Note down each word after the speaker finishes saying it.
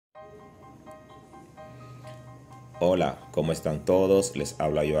Hola, ¿cómo están todos? Les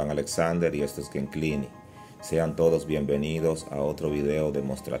habla Joan Alexander y esto es Clini. Sean todos bienvenidos a otro video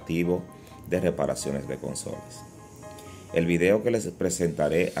demostrativo de reparaciones de consolas. El video que les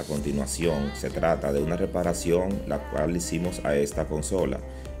presentaré a continuación se trata de una reparación la cual hicimos a esta consola.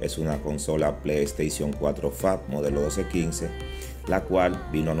 Es una consola PlayStation 4 FAT modelo 1215, la cual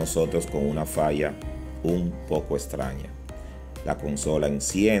vino a nosotros con una falla un poco extraña. La consola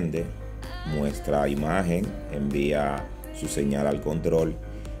enciende, muestra imagen, envía su señal al control,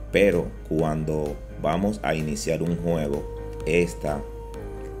 pero cuando vamos a iniciar un juego, esta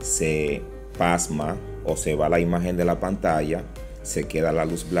se pasma o se va la imagen de la pantalla, se queda la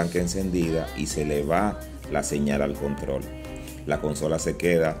luz blanca encendida y se le va la señal al control. La consola se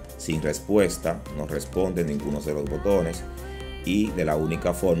queda sin respuesta, no responde ninguno de los botones y de la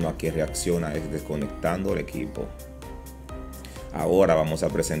única forma que reacciona es desconectando el equipo. Ahora vamos a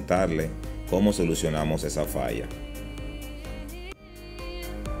presentarle cómo solucionamos esa falla.